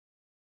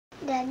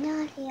네,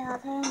 안녕하세요.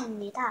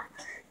 서현입니다.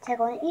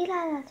 제가 오늘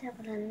 1화를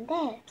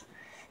해보는데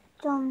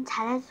좀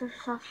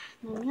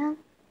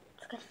잘해주셨으면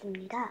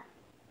좋겠습니다.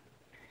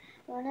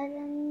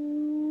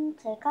 오늘은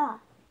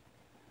제가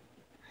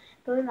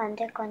뭘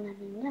만들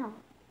거냐면요.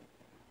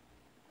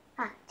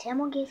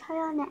 제목이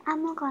서현의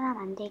아무거나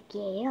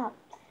만들기예요.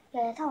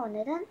 그래서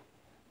오늘은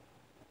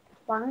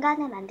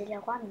왕관을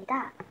만들려고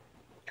합니다.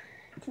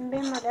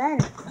 준비물은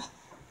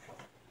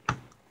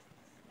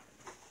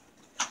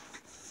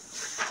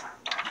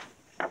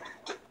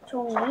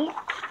종이,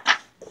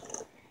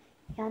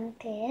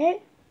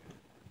 연필,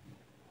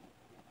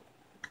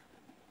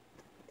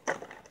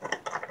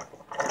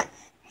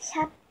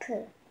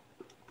 샤프,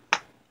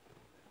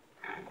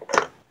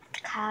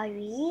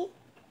 가위입니다.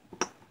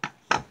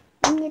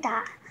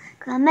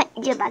 그러면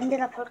이제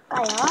만들어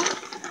볼까요?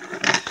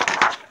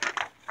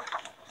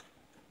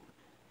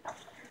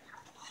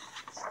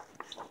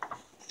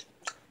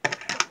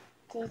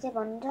 이제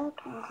먼저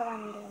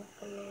동그라미를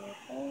그리고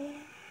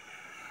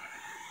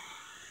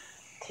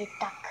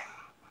뒷다크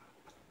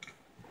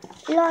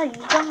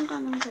이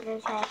정도는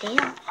그리셔야 돼요.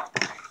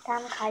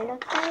 다음 가위로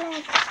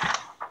잘라주세요.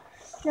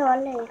 근데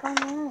원래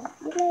이거는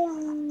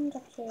일회용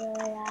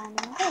접시여야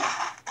하는데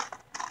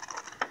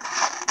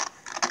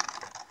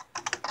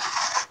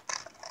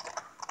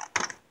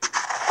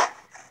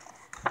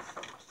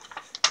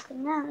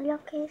그냥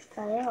이렇게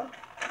했어요.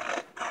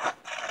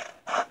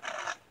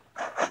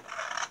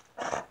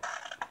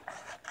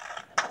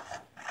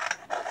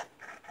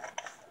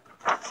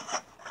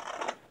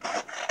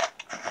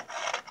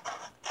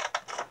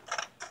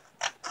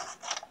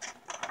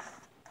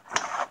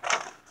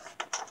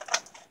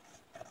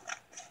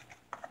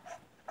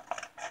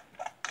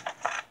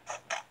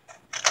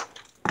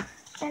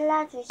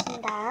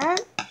 잘라주신 다음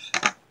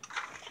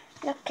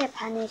이렇게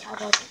반을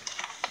접어주세요.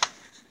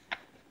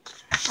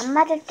 안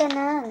맞을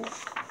때는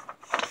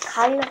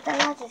가위로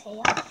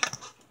잘라주세요.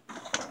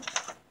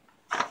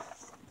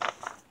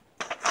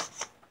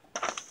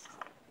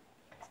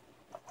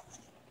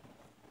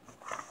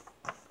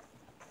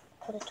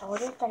 그렇죠.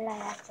 어딜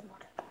잘라야 할지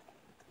모르겠어요.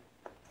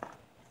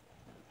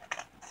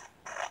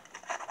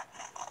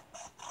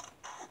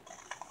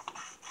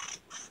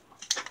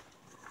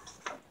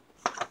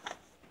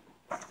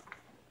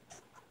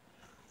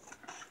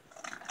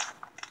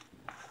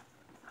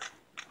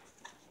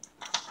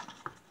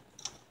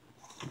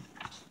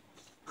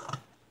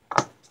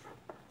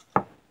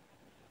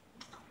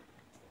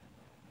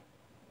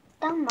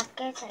 딱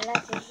맞게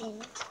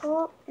잘라주신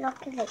후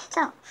이렇게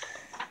됐죠?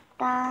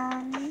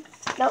 일단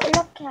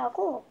이렇게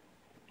하고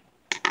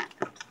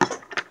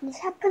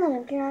샤프는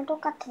연필이랑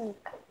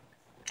똑같으니까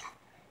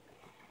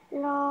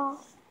이렇게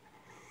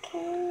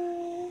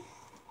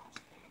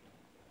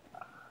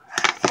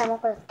잘못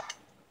그렸다.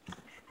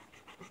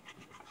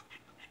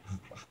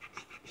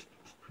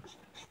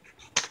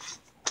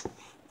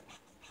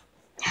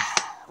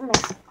 어머.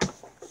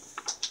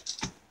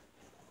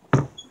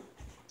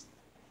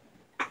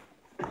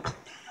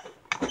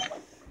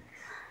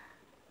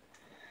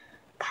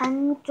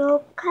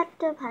 반쪽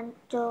카트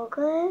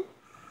반쪽을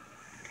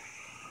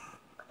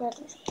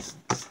그려주세요.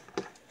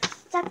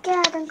 작게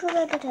하든 크게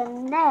해도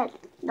되는데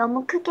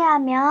너무 크게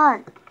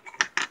하면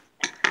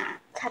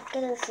작게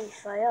될 수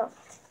있어요.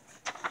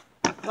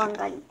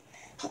 왕관이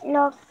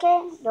이렇게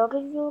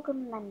여기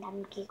조금만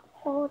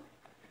남기고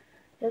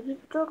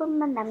여기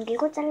조금만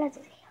남기고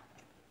잘라주세요.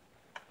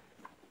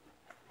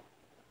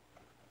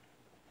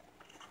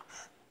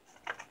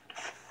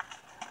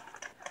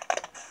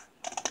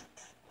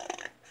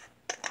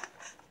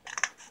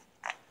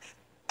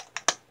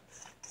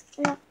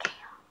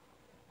 이렇게요.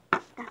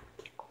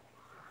 남기고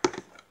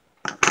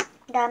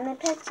그 다음에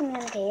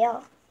펼치면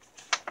돼요.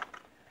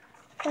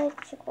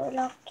 펼치고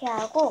이렇게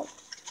하고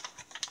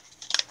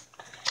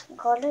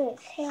이거를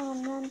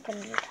세우면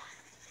됩니다.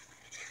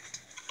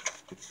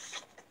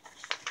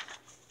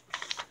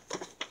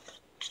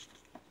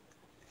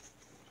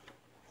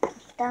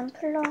 일단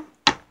풀로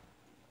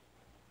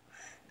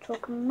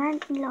조금만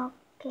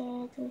이렇게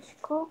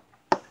해주시고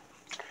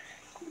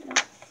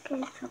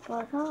이렇게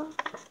접어서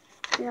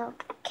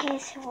이렇게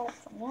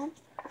세워주면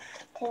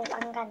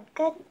왕관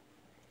끝.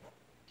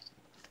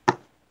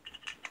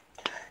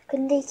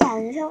 근데 이게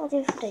안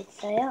세워질 수도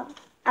있어요.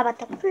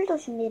 맞다. 풀도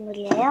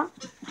준비물이에요.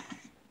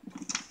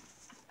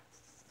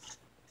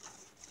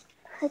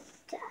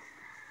 흐짜.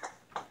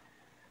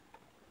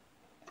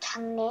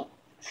 작네.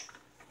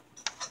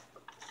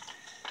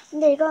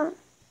 근데 이건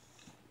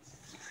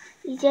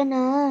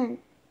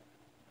이제는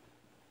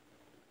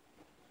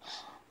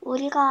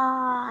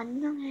우리가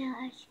안녕해야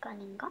할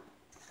시간인가?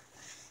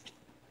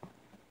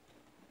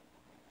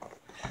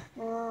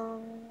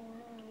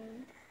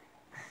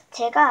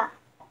 제가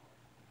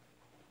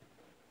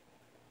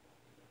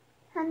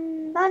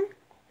한번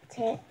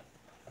제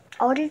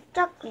어릴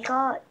적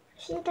이거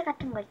CD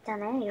같은 거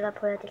있잖아요. 이거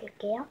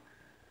보여드릴게요.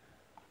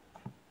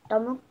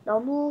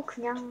 너무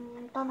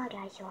그냥 떠나기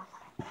아쉬워서.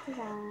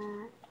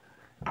 짜잔.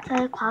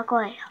 저의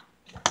과거예요.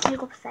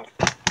 7살.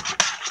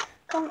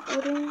 그럼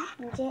우린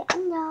이제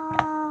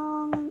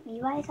안녕.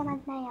 2화에서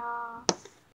만나요.